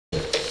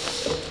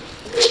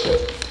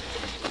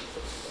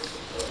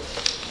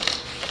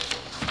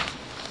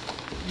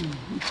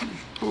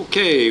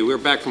Okay, we're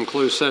back from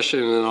closed session,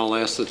 and I'll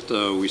ask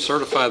that we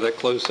certify that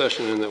closed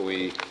session and that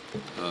we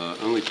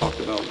only talked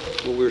about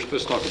what we were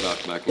supposed to talk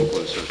about back in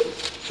closed session.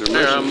 Is there a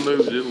Mayor, I motion?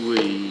 move that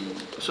we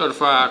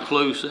certify our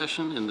closed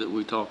session and that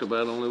we talked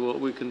about only what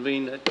we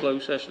convened that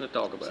closed session to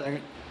talk about.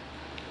 Second.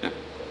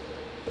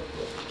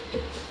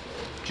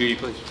 Judy,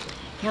 please.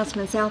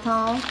 Councilman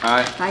Southall.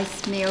 Aye.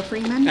 Vice Mayor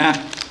Freeman.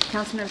 Aye.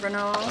 Councilman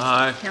Bernal.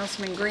 Aye.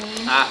 Councilman Green.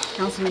 Aye.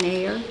 Councilman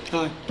Ayer.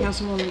 Aye.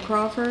 Councilwoman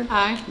Crawford.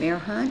 Aye. Mayor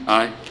Hunt.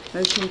 Aye.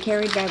 Motion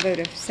carried by a vote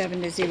of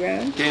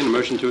 7-0. Okay, and a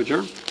motion to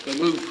adjourn. So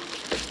move.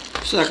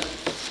 Second.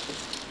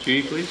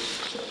 Judy, please.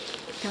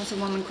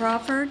 Councilwoman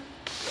Crawford.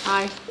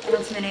 Aye.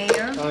 Councilman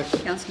Ayer. Aye.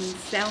 Councilman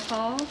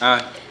Southall.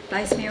 Aye.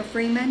 Vice Mayor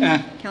Freeman.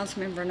 Aye.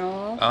 Councilman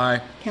Bernal.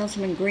 Aye.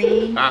 Councilman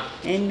Green. Aye.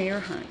 And Mayor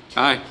Hunt.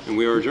 Aye, and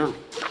we are adjourned.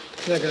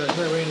 Second.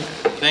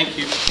 Thank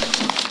you.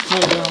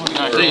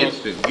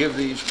 To give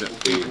these to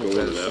people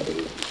that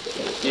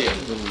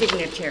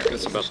Dignitary.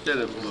 Instead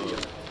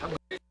of